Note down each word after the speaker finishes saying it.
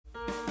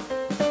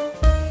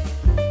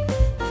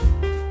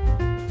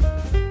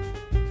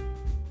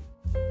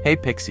Hey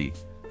Pixie,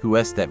 who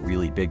is that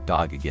really big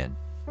dog again?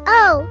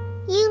 Oh,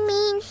 you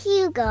mean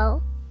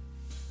Hugo?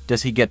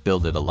 Does he get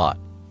billed a lot?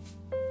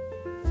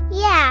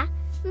 Yeah,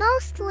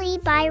 mostly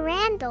by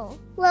Randall.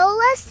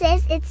 Lola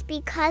says it's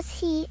because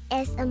he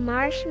is a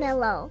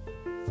marshmallow.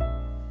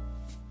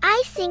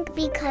 I think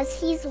because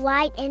he's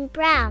white and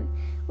brown,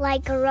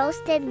 like a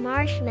roasted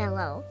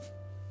marshmallow.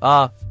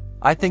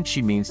 I think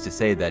she means to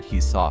say that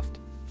he's soft.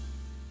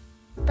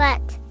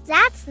 But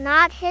that's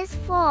not his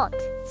fault.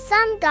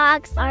 Some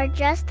dogs are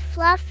just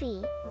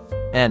fluffy.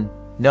 And,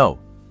 no,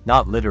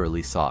 not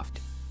literally soft.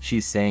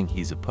 She's saying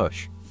he's a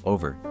push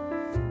over.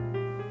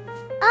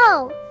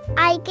 Oh,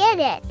 I get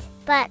it.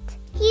 But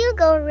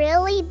Hugo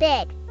really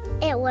big.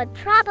 It would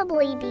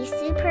probably be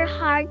super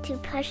hard to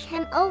push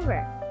him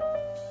over.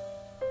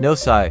 No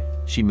sigh,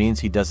 she means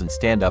he doesn't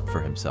stand up for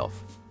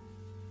himself.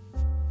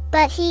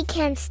 But he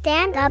can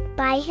stand up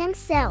by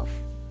himself.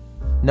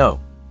 No.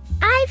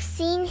 I've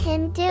seen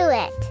him do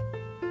it.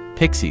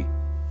 Pixie.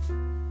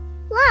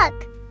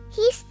 Look,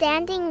 he's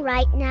standing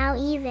right now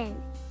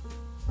even.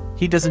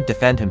 He doesn't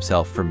defend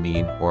himself from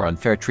mean or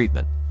unfair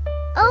treatment.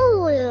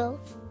 Oh.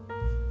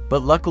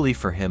 But luckily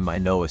for him, I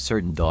know a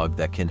certain dog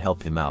that can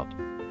help him out.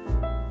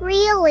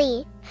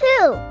 Really?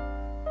 Who?